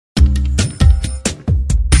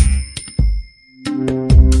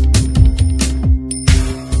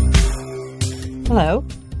Hello,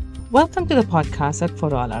 welcome to the podcast at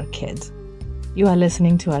For All Our Kids. You are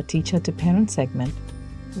listening to our Teacher to Parent segment,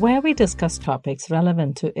 where we discuss topics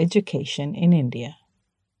relevant to education in India.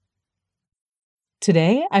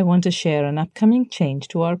 Today, I want to share an upcoming change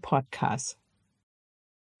to our podcast.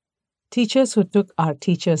 Teachers who took our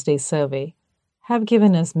Teachers' Day survey have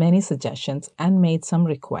given us many suggestions and made some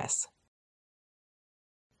requests.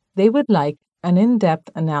 They would like an in-depth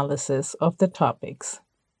analysis of the topics,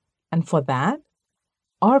 and for that,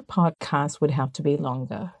 our podcast would have to be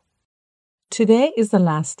longer. Today is the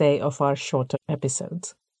last day of our shorter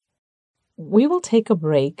episodes. We will take a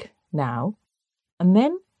break now and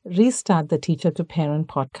then restart the Teacher to Parent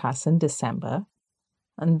podcast in December,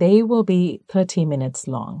 and they will be 30 minutes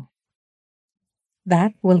long.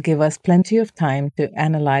 That will give us plenty of time to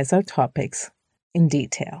analyze our topics in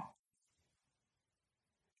detail.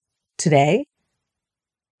 Today,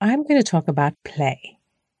 I'm going to talk about play.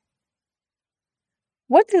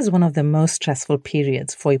 What is one of the most stressful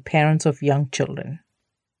periods for parents of young children?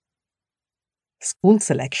 School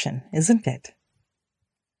selection, isn't it?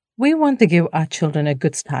 We want to give our children a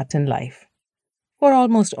good start in life. For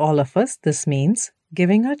almost all of us, this means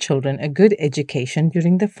giving our children a good education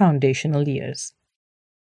during the foundational years.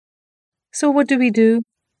 So what do?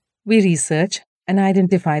 We research and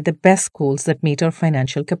identify the best schools that meet our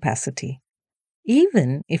financial capacity,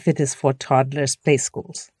 even if it is for toddlers' play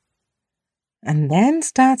schools. And then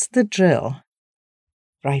starts the drill.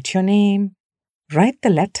 Write your name, write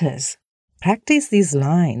the letters, practice these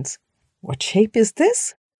lines. What shape is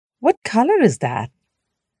this? What color is that?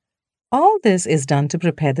 All this is done to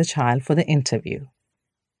prepare the child for the interview.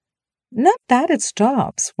 Not that it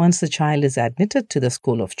stops once the child is admitted to the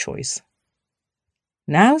school of choice.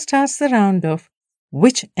 Now starts the round of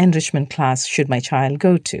which enrichment class should my child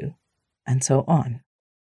go to, and so on.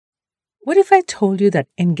 What if I told you that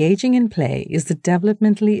engaging in play is the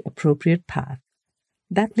developmentally appropriate path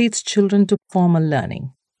that leads children to formal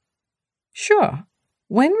learning? Sure,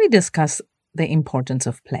 when we discuss the importance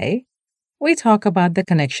of play, we talk about the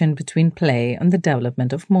connection between play and the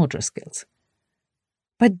development of motor skills.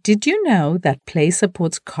 But did you know that play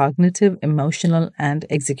supports cognitive, emotional, and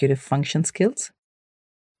executive function skills?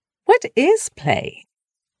 What is play?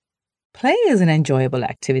 Play is an enjoyable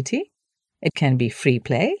activity. It can be free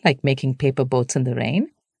play, like making paper boats in the rain,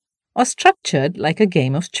 or structured, like a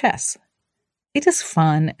game of chess. It is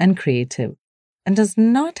fun and creative and does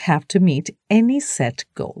not have to meet any set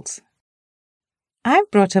goals. I've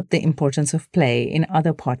brought up the importance of play in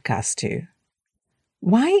other podcasts too.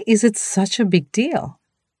 Why is it such a big deal?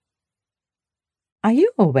 Are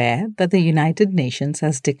you aware that the United Nations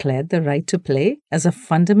has declared the right to play as a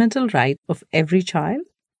fundamental right of every child?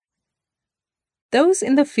 Those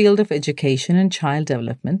in the field of education and child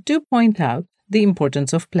development do point out the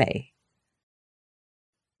importance of play.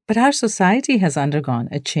 But our society has undergone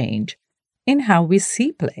a change in how we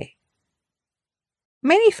see play.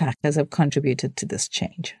 Many factors have contributed to this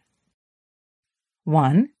change.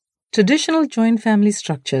 1. Traditional joint family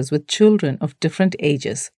structures with children of different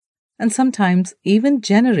ages and sometimes even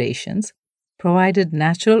generations provided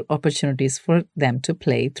natural opportunities for them to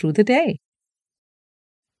play through the day.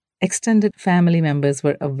 Extended family members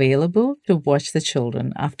were available to watch the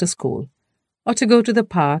children after school or to go to the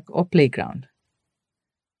park or playground.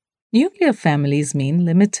 Nuclear families mean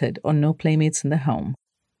limited or no playmates in the home.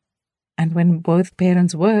 And when both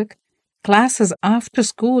parents work, classes after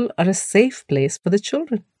school are a safe place for the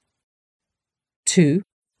children. 2.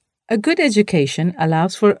 A good education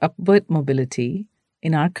allows for upward mobility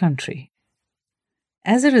in our country.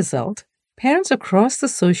 As a result, parents across the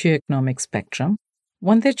socioeconomic spectrum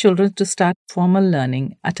want their children to start formal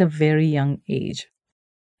learning at a very young age.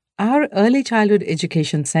 Our early childhood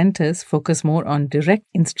education centers focus more on direct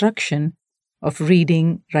instruction of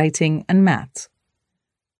reading, writing, and maths.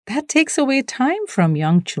 That takes away time from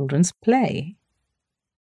young children's play.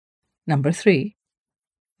 3.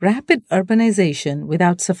 Rapid urbanization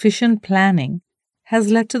without sufficient planning has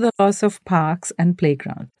led to the loss of parks and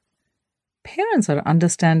playgrounds. Parents are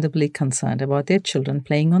understandably concerned about their children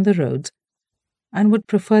playing on the roads and would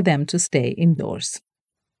prefer them to stay indoors.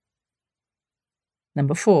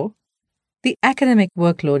 4. The academic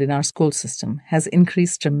workload in our school system has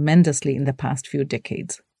increased tremendously in the past few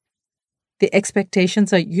decades. The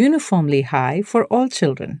expectations are uniformly high for all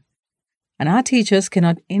children, and our teachers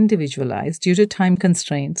cannot individualize due to time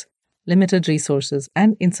constraints, limited resources,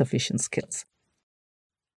 and insufficient skills.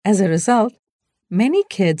 As a result, many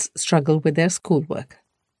kids struggle with their schoolwork.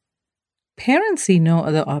 Parents see no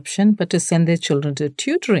other option but to send their children to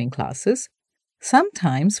tutoring classes,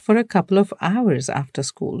 sometimes for a couple of hours after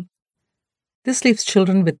school. This leaves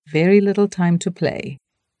children with very little time to play.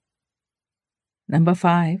 Number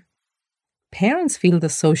 5, parents feel the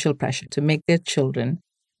social pressure to make their children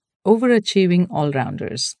overachieving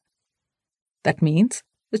all-rounders. That means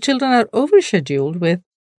the children are overscheduled with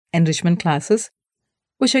enrichment classes,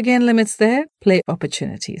 which again limits their play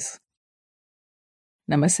opportunities.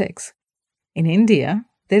 Number 6, in India,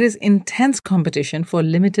 there is intense competition for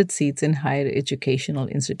limited seats in higher educational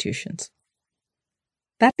institutions.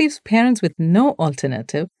 That leaves parents with no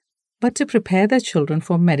alternative but to prepare their children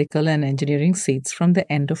for medical and engineering seats from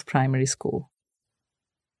the end of primary school.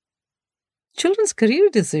 Children's career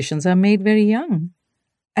decisions are made very young,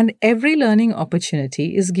 and every learning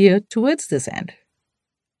opportunity is geared towards this end.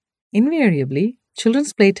 Invariably,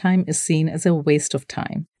 children's playtime is seen as a waste of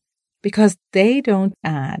time because they don't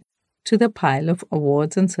add to the pile of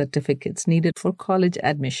awards and certificates needed for college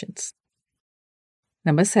admissions.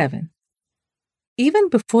 Number 7, even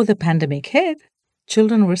before the pandemic hit,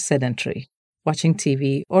 children were sedentary, watching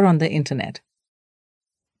TV or on the internet.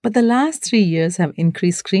 But the last 3 years have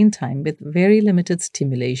increased screen time with very limited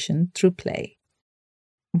stimulation through play.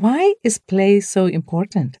 Why is play so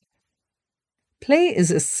important? Play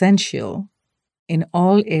is essential in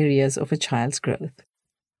all areas of a child's growth.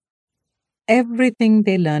 Everything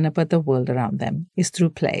they learn about the world around them is through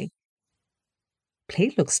play.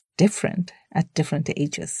 Play looks different at different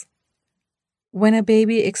ages. When a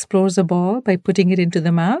baby explores a ball by putting it into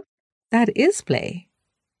the mouth, that is play.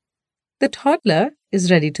 The toddler is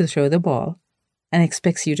ready to throw the ball and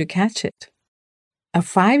expects you to catch it. A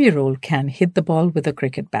 5-year-old can hit the ball with a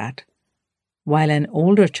cricket bat, while an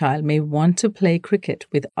older child may want to play cricket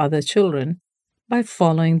with other children by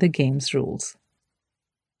following the game's rules.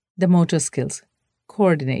 The motor skills,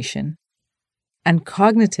 coordination, and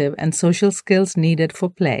cognitive and social skills needed for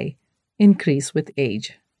play increase with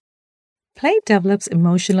age. Play develops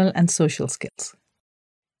emotional and social skills.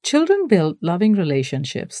 Children build loving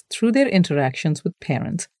relationships through their interactions with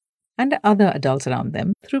parents and other adults around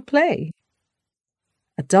them through play.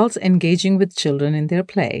 Adults engaging with children in their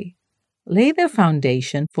play lay the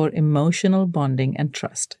foundation for emotional bonding and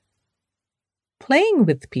trust. Playing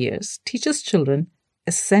with peers teaches children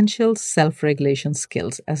essential self-regulation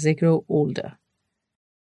skills as they grow older.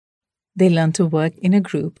 They learn to work in a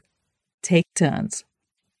group, take turns,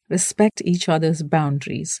 respect each other's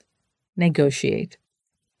boundaries, negotiate,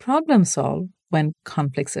 problem solve when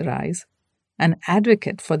conflicts arise, and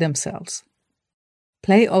advocate for themselves.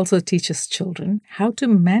 Play also teaches children how to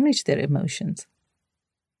manage their emotions.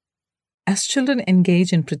 As children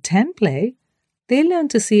engage in pretend play, they learn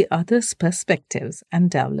to see others' perspectives and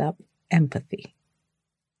develop empathy.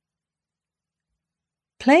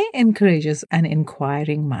 Play encourages an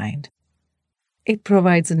inquiring mind. It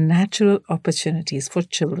provides natural opportunities for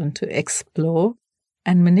children to explore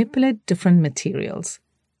and manipulate different materials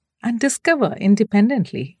and discover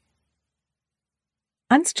independently.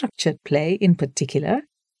 Unstructured play, in particular,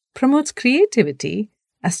 promotes creativity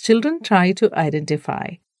as children try to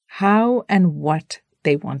identify how and what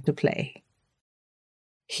they want to play.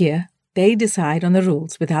 Here, they decide on the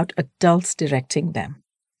rules without adults directing them.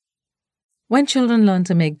 When children learn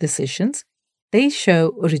to make decisions, they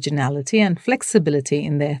show originality and flexibility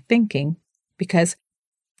in their thinking because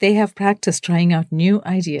they have practiced trying out new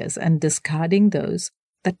ideas and discarding those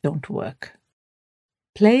that don't work.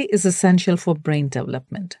 Play is essential for brain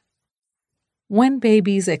development. When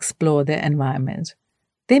babies explore their environment,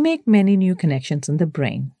 they make many new connections in the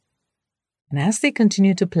brain. And as they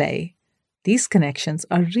continue to play, these connections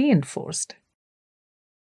are reinforced.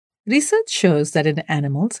 Research shows that in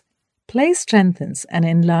animals, play strengthens and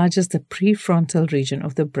enlarges the prefrontal region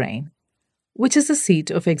of the brain, which is the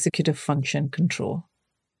seat of executive function control.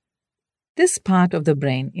 This part of the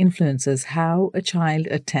brain influences how a child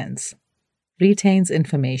attends, retains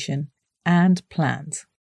information, and plans.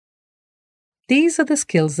 These are the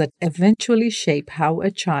skills that eventually shape how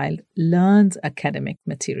a child learns academic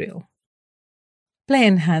material. Play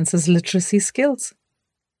enhances literacy skills.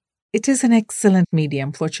 It is an excellent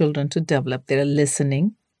medium for children to develop their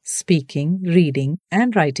listening, speaking, reading,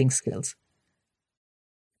 and writing skills.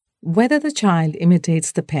 Whether the child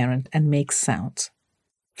imitates the parent and makes sounds,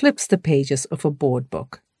 flips the pages of a board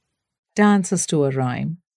book, dances to a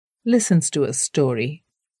rhyme, listens to a story,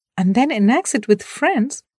 and then enacts it with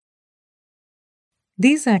friends,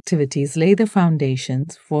 these activities lay the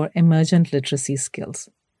foundations for emergent literacy skills.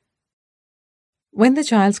 When the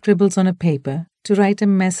child scribbles on a paper to write a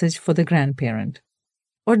message for the grandparent,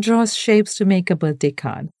 or draws shapes to make a birthday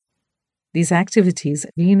card, these activities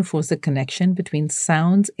reinforce the connection between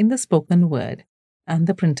sounds in the spoken word and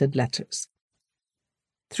the printed letters.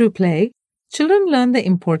 Through play, Children learn the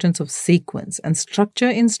importance of sequence and structure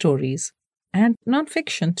in stories and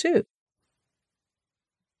nonfiction too.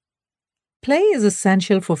 Play is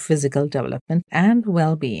essential for physical development and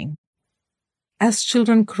well-being. As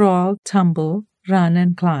children crawl, tumble, run,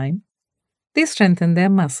 and climb, they strengthen their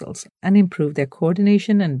muscles and improve their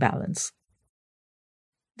coordination and balance.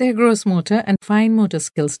 Their gross motor and fine motor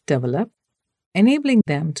skills develop, enabling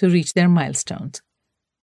them to reach their milestones.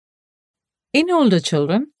 In older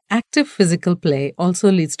children, active physical play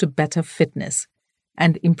also leads to better fitness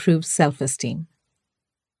and improved self-esteem.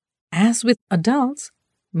 As with adults,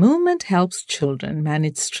 movement helps children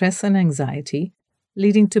manage stress and anxiety,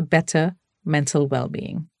 leading to better mental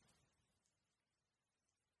well-being.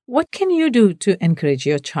 What can you do to encourage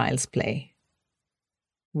your child's play?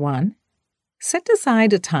 1. Set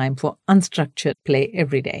aside a time for unstructured play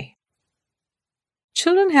every day.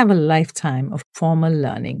 Children have a lifetime of formal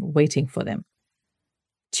learning waiting for them.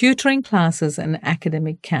 Tutoring classes and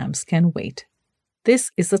academic camps can wait.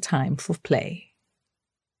 This is the time for play.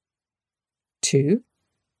 2.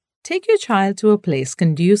 Take your child to a place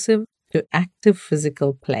conducive to active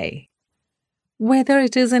physical play, whether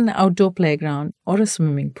it is an outdoor playground or a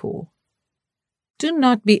swimming pool. Do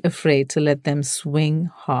not be afraid to let them swing,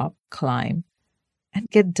 hop, climb, and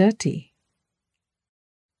get dirty.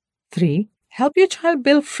 3. Help your child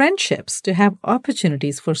build friendships to have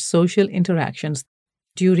opportunities for social interactions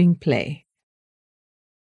during play.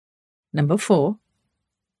 4.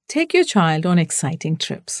 Take your child on exciting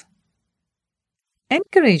trips.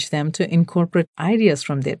 Encourage them to incorporate ideas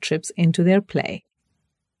from their trips into their play.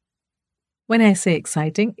 When I say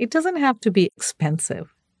exciting, it doesn't have to be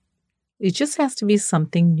expensive. It just has to be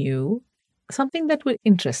something new, something that will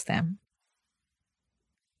interest them.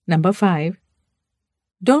 5.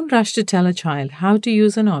 Don't rush to tell a child how to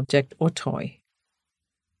use an object or toy.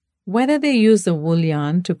 Whether they use the wool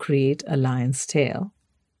yarn to create a lion's tail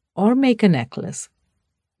or make a necklace,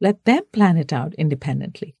 let them plan it out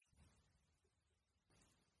independently.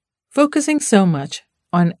 Focusing so much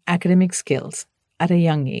on academic skills at a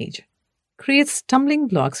young age creates stumbling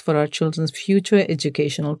blocks for our children's future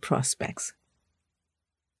educational prospects.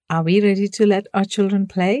 Are we ready to let our children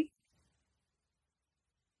play?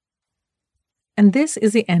 And this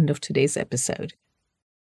is the end of today's episode.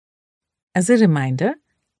 As a reminder,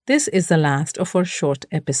 this is the last of our short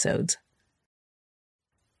episodes.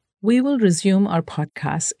 We will resume our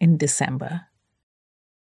podcasts in December.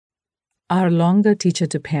 Our longer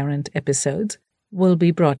teacher-to-parent episodes will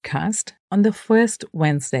be broadcast on the first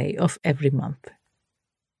Wednesday of every month.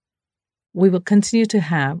 We will continue to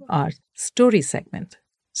have our story segment,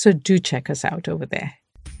 so do check us out over there.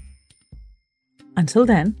 Until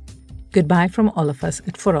then, goodbye from all of us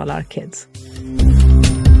at For All Our Kids.